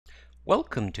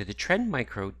Welcome to the Trend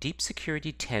Micro Deep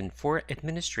Security 10 for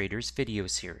Administrators video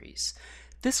series.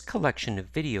 This collection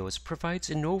of videos provides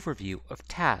an overview of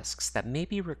tasks that may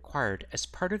be required as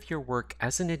part of your work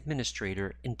as an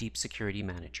administrator in Deep Security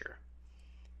Manager.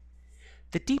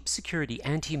 The Deep Security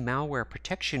Anti-Malware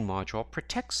Protection module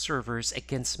protects servers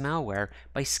against malware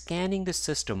by scanning the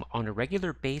system on a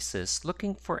regular basis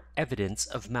looking for evidence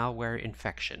of malware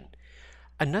infection.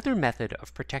 Another method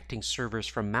of protecting servers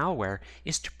from malware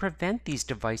is to prevent these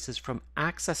devices from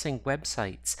accessing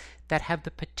websites that have the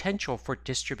potential for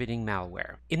distributing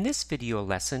malware. In this video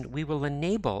lesson, we will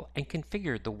enable and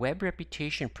configure the Web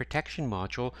Reputation Protection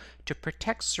module to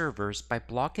protect servers by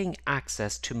blocking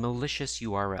access to malicious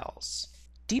URLs.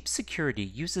 Deep Security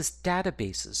uses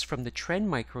databases from the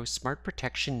Trend Micro Smart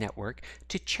Protection Network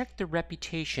to check the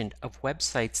reputation of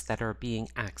websites that are being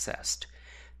accessed.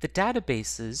 The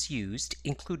databases used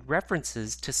include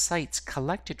references to sites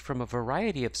collected from a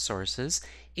variety of sources,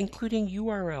 including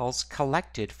URLs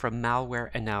collected from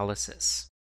malware analysis.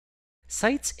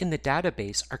 Sites in the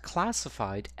database are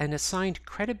classified and assigned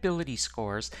credibility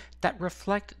scores that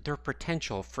reflect their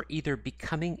potential for either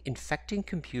becoming infecting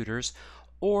computers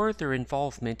or their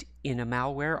involvement in a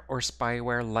malware or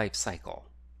spyware lifecycle.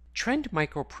 Trend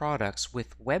Micro products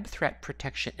with web threat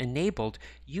protection enabled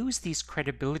use these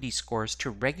credibility scores to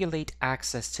regulate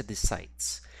access to the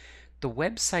sites. The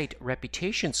website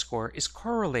reputation score is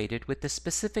correlated with the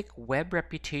specific web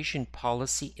reputation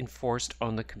policy enforced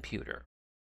on the computer.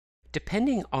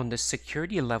 Depending on the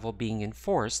security level being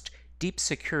enforced, Deep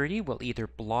Security will either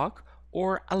block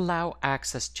or allow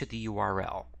access to the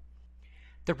URL.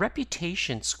 The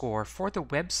reputation score for the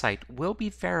website will be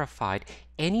verified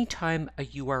anytime a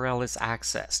URL is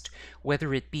accessed,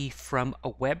 whether it be from a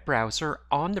web browser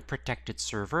on the protected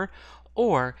server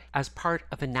or as part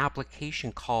of an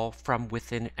application call from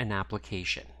within an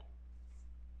application.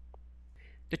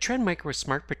 The Trend Micro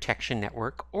Smart Protection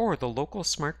Network or the local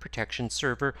Smart Protection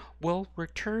server will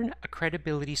return a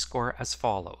credibility score as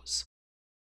follows.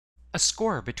 A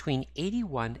score between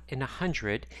 81 and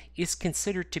 100 is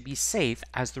considered to be safe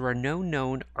as there are no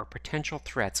known or potential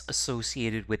threats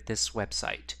associated with this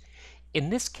website.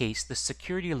 In this case, the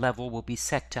security level will be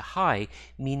set to high,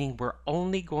 meaning we're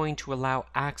only going to allow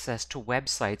access to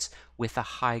websites with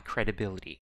a high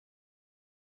credibility.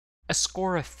 A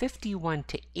score of 51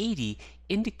 to 80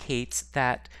 indicates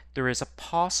that there is a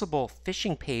possible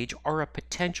phishing page or a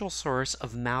potential source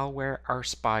of malware or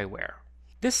spyware.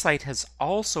 This site has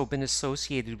also been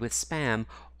associated with spam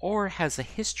or has a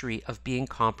history of being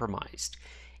compromised.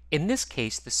 In this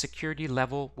case, the security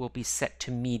level will be set to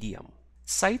medium.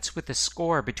 Sites with a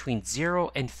score between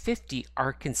 0 and 50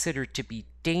 are considered to be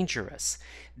dangerous.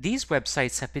 These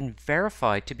websites have been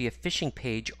verified to be a phishing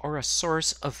page or a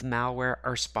source of malware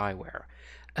or spyware.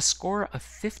 A score of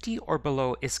 50 or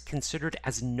below is considered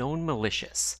as known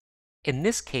malicious. In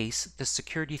this case, the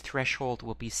security threshold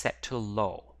will be set to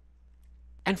low.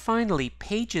 And finally,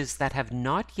 pages that have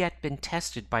not yet been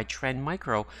tested by Trend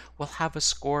Micro will have a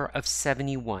score of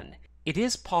 71. It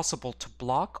is possible to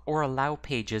block or allow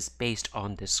pages based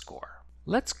on this score.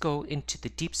 Let's go into the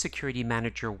Deep Security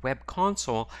Manager web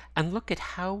console and look at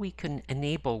how we can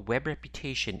enable web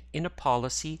reputation in a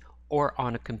policy or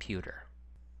on a computer.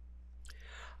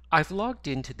 I've logged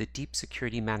into the Deep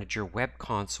Security Manager web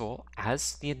console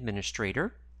as the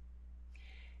administrator.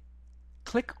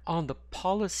 Click on the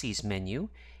Policies menu,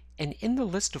 and in the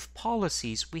list of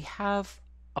policies we have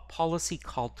a policy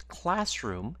called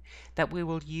Classroom that we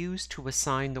will use to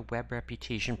assign the web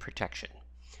reputation protection.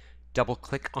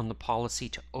 Double-click on the policy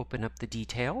to open up the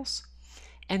details,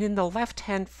 and in the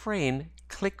left-hand frame,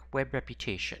 click Web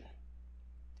Reputation.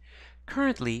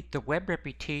 Currently, the web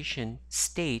reputation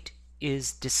state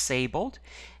is disabled.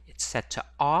 It's set to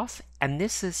off, and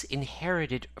this is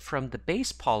inherited from the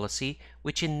base policy,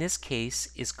 which in this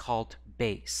case is called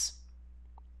base.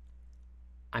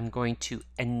 I'm going to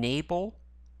enable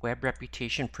web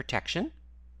reputation protection,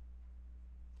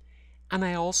 and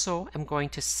I also am going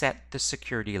to set the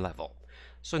security level.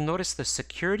 So notice the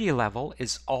security level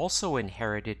is also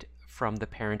inherited from the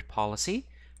parent policy.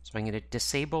 So I'm going to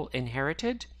disable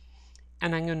inherited,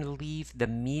 and I'm going to leave the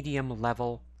medium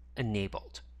level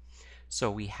enabled. So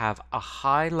we have a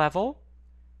high level,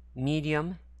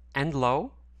 medium, and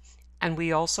low, and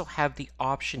we also have the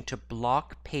option to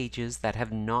block pages that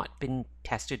have not been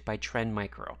tested by Trend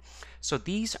Micro. So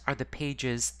these are the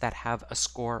pages that have a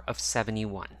score of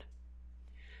 71.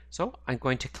 So I'm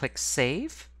going to click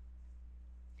Save.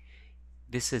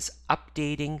 This is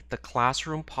updating the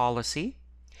classroom policy,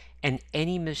 and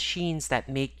any machines that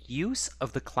make use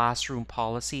of the classroom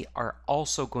policy are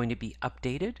also going to be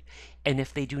updated. and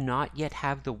if they do not yet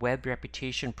have the Web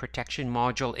Reputation Protection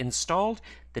module installed,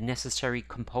 the necessary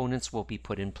components will be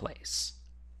put in place.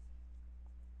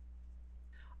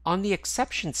 On the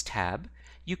Exceptions tab,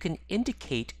 you can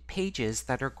indicate pages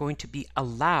that are going to be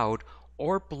allowed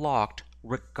or blocked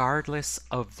regardless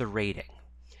of the rating.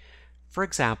 For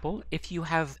example, if you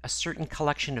have a certain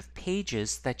collection of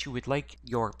pages that you would like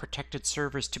your protected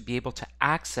servers to be able to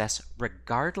access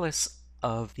regardless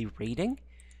of the rating,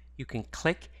 you can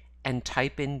click and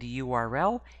type in the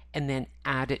URL and then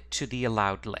add it to the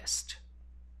allowed list.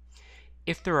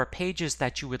 If there are pages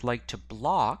that you would like to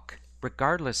block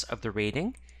regardless of the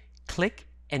rating, click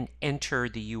and enter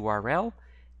the URL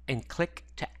and click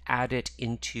to add it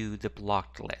into the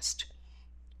blocked list.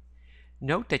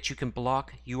 Note that you can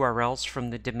block URLs from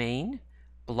the domain,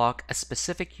 block a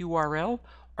specific URL,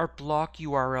 or block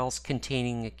URLs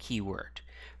containing a keyword.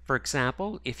 For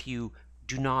example, if you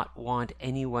do not want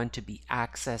anyone to be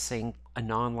accessing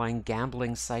an online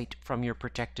gambling site from your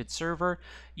protected server,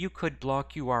 you could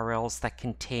block URLs that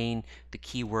contain the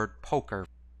keyword poker.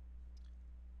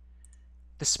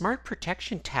 The Smart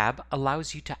Protection tab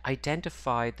allows you to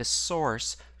identify the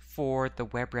source for the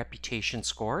web reputation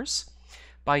scores.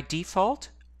 By default,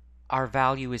 our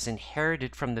value is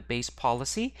inherited from the base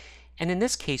policy, and in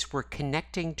this case, we're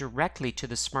connecting directly to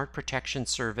the Smart Protection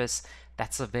service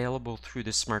that's available through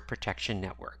the Smart Protection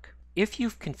network. If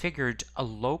you've configured a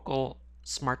local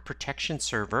Smart Protection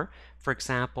server, for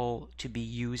example, to be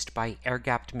used by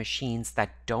air-gapped machines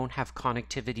that don't have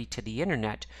connectivity to the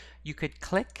internet, you could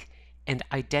click and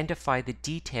identify the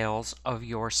details of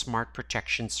your Smart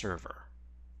Protection server.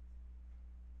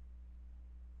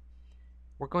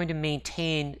 We're going to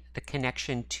maintain the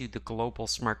connection to the global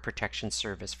Smart Protection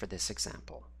service for this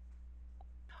example.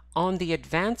 On the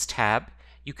Advanced tab,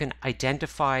 you can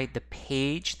identify the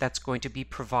page that's going to be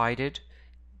provided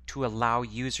to allow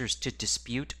users to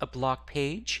dispute a block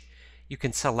page. You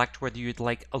can select whether you'd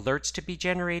like alerts to be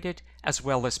generated, as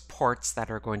well as ports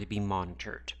that are going to be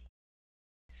monitored.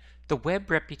 The Web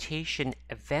Reputation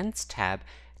Events tab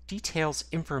details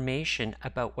information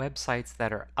about websites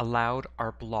that are allowed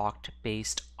or blocked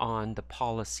based on the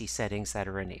policy settings that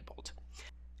are enabled.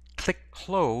 Click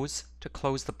Close to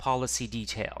close the policy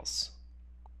details.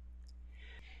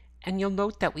 And you'll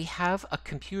note that we have a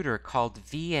computer called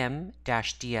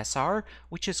VM-DSR,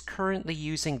 which is currently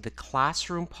using the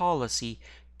classroom policy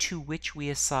to which we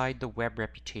assign the web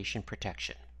reputation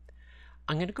protection.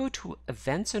 I'm going to go to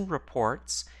Events and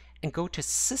Reports and go to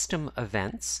System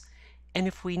Events. And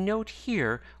if we note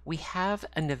here, we have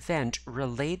an event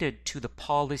related to the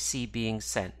policy being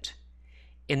sent.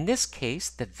 In this case,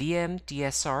 the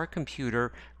VM-DSR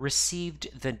computer received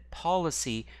the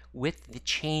policy with the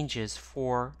changes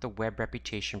for the web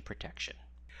reputation protection.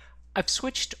 I've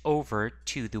switched over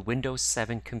to the Windows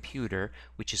 7 computer,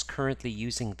 which is currently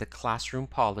using the classroom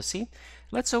policy.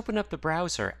 Let's open up the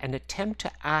browser and attempt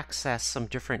to access some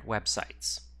different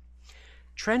websites.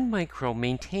 Trend Micro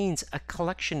maintains a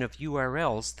collection of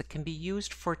URLs that can be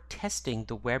used for testing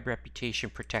the web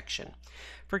reputation protection.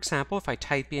 For example, if I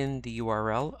type in the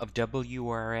URL of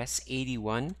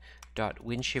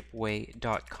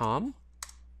wrs81.winshipway.com,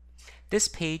 this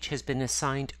page has been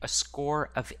assigned a score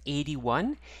of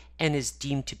 81 and is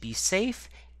deemed to be safe,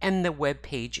 and the web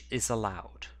page is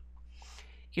allowed.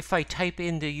 If I type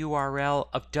in the URL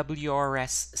of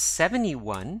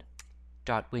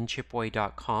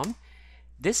wrs71.winshipway.com,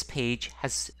 this page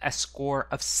has a score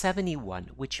of 71,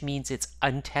 which means it's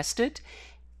untested,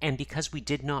 and because we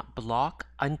did not block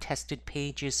untested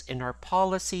pages in our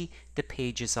policy, the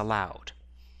page is allowed.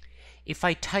 If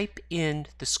I type in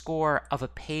the score of a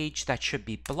page that should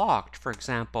be blocked, for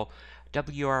example,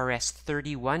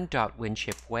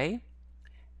 wrs31.winshipway,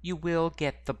 you will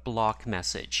get the block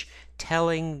message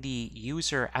telling the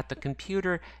user at the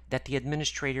computer that the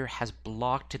administrator has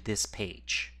blocked this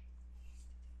page.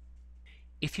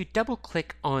 If you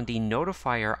double-click on the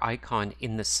notifier icon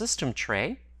in the system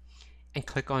tray and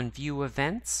click on View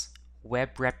Events,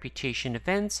 Web Reputation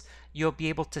Events, you'll be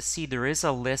able to see there is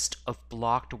a list of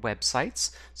blocked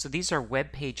websites. So these are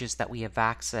web pages that we have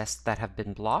accessed that have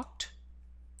been blocked.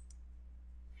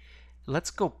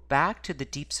 Let's go back to the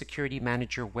Deep Security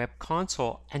Manager web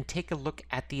console and take a look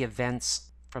at the events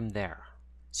from there.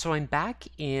 So I'm back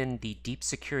in the Deep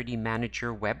Security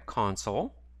Manager web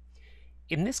console.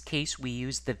 In this case, we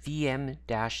use the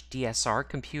VM-DSR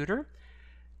computer.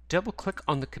 Double-click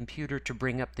on the computer to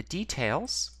bring up the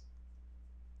details.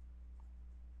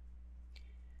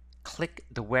 Click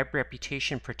the Web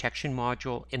Reputation Protection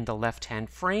module in the left-hand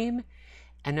frame,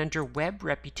 and under Web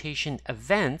Reputation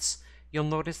Events, you'll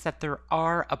notice that there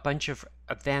are a bunch of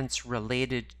events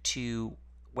related to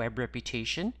web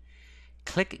reputation.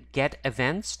 Click Get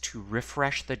Events to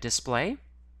refresh the display.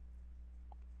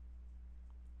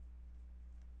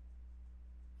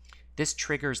 This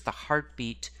triggers the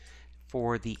heartbeat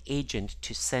for the agent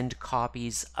to send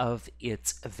copies of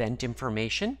its event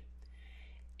information.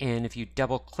 And if you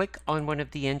double click on one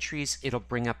of the entries, it'll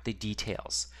bring up the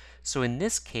details. So in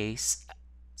this case,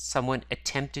 someone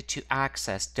attempted to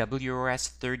access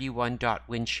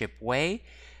WRS31.WinshipWay.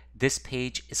 This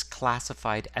page is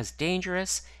classified as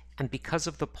dangerous, and because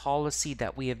of the policy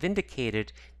that we have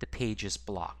indicated, the page is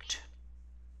blocked.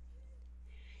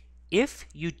 If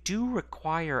you do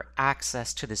require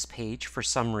access to this page for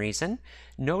some reason,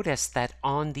 notice that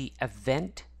on the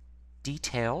event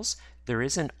details, there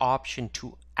is an option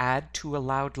to add to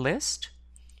allowed list,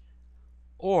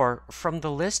 or from the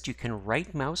list you can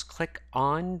right mouse click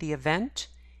on the event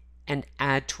and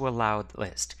add to allowed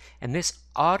list. And this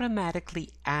automatically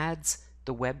adds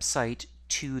the website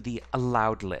to the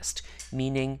allowed list,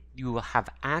 meaning you will have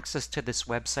access to this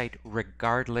website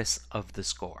regardless of the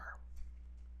score.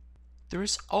 There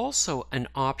is also an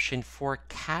option for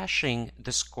caching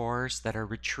the scores that are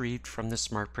retrieved from the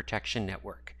Smart Protection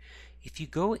Network. If you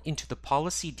go into the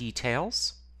policy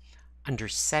details, under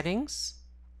Settings,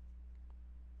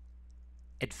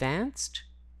 Advanced,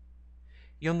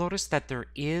 you'll notice that there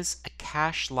is a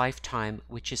cache lifetime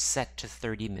which is set to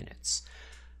 30 minutes.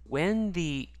 When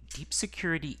the Deep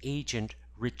Security agent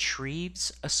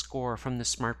retrieves a score from the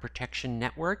Smart Protection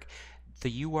Network,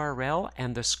 the URL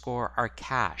and the score are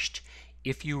cached.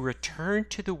 If you return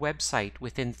to the website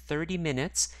within 30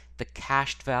 minutes, the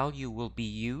cached value will be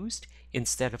used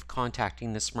instead of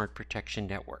contacting the Smart Protection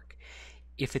Network.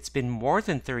 If it's been more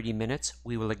than 30 minutes,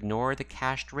 we will ignore the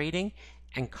cached rating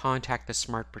and contact the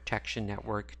Smart Protection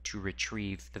Network to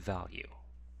retrieve the value.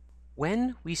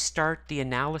 When we start the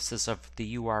analysis of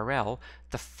the URL,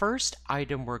 the first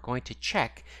item we're going to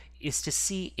check is to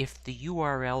see if the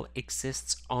URL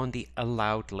exists on the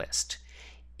allowed list.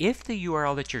 If the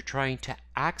URL that you're trying to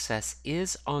access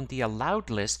is on the allowed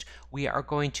list, we are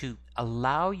going to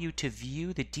allow you to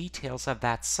view the details of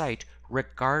that site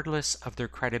regardless of their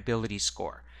credibility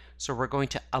score. So we're going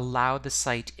to allow the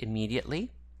site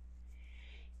immediately.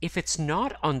 If it's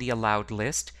not on the allowed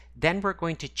list, then we're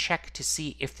going to check to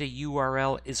see if the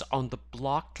URL is on the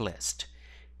blocked list.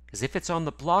 Because if it's on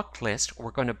the blocked list,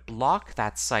 we're going to block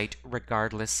that site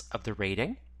regardless of the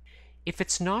rating. If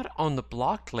it's not on the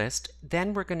blocked list,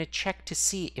 then we're going to check to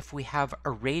see if we have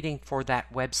a rating for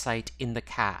that website in the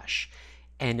cache.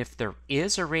 And if there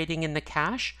is a rating in the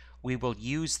cache, we will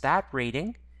use that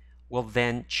rating. We'll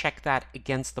then check that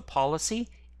against the policy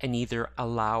and either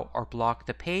allow or block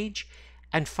the page.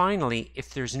 And finally,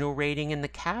 if there's no rating in the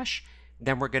cache,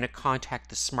 then we're going to contact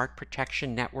the Smart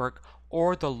Protection Network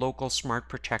or the local Smart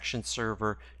Protection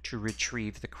server to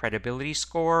retrieve the credibility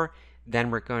score.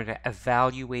 Then we're going to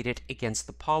evaluate it against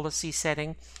the policy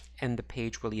setting, and the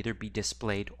page will either be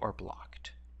displayed or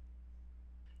blocked.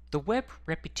 The web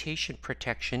reputation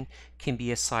protection can be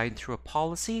assigned through a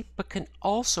policy, but can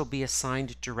also be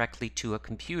assigned directly to a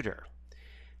computer.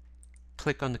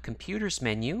 Click on the Computers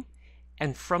menu,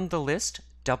 and from the list,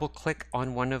 double-click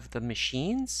on one of the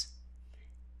machines.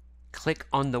 Click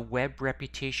on the Web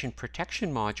Reputation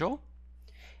Protection module,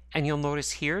 and you'll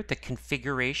notice here the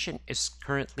configuration is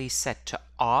currently set to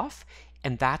off,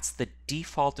 and that's the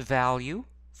default value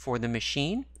for the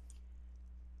machine.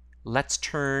 Let's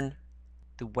turn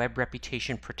the Web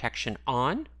Reputation Protection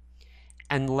on,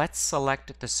 and let's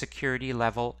select the security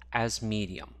level as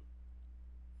medium.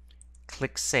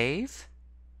 Click Save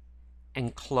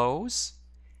and Close,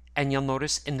 and you'll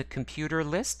notice in the computer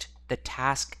list the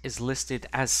task is listed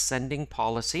as sending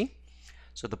policy.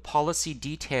 So the policy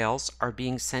details are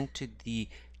being sent to the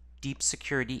Deep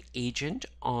Security agent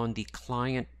on the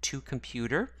client 2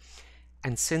 computer.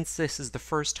 And since this is the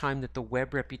first time that the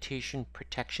Web Reputation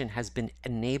Protection has been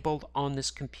enabled on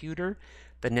this computer,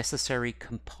 the necessary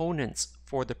components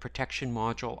for the protection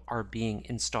module are being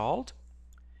installed.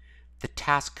 The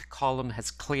task column has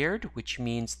cleared, which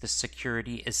means the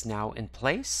security is now in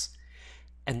place.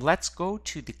 And let's go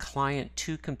to the client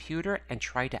 2 computer and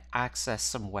try to access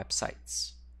some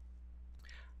websites.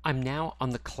 I'm now on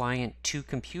the client 2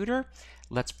 computer.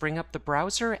 Let's bring up the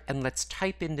browser and let's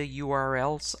type in the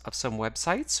URLs of some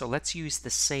websites. So let's use the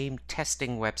same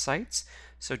testing websites.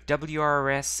 So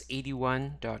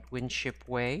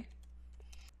WRS81.WinshipWay.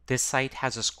 This site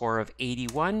has a score of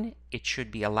 81. It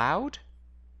should be allowed.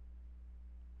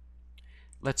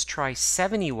 Let's try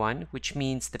 71, which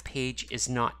means the page is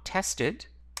not tested.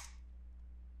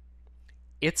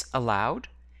 It's allowed.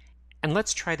 And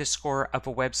let's try the score of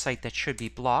a website that should be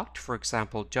blocked, for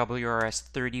example,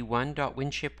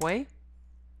 wrs31.winshipway.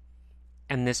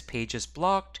 And this page is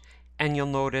blocked, and you'll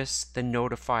notice the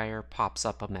notifier pops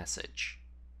up a message.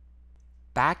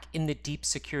 Back in the Deep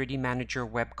Security Manager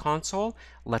web console,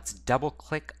 let's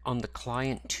double-click on the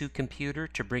Client 2 computer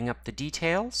to bring up the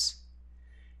details.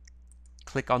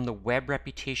 Click on the Web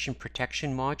Reputation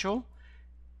Protection module,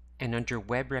 and under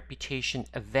Web Reputation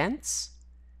Events,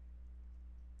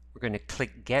 we're going to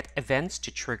click Get Events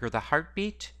to trigger the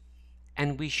heartbeat,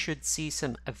 and we should see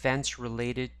some events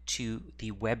related to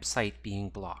the website being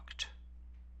blocked.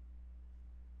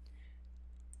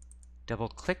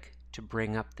 Double-click to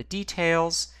bring up the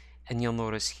details, and you'll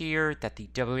notice here that the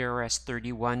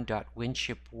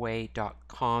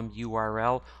wrs31.winshipway.com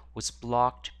URL was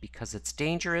blocked because it's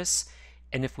dangerous,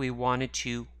 and if we wanted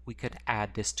to, we could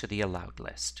add this to the allowed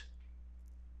list.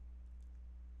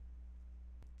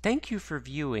 Thank you for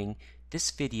viewing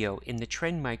this video in the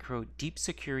Trend Micro Deep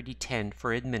Security 10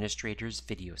 for Administrators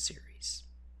video series.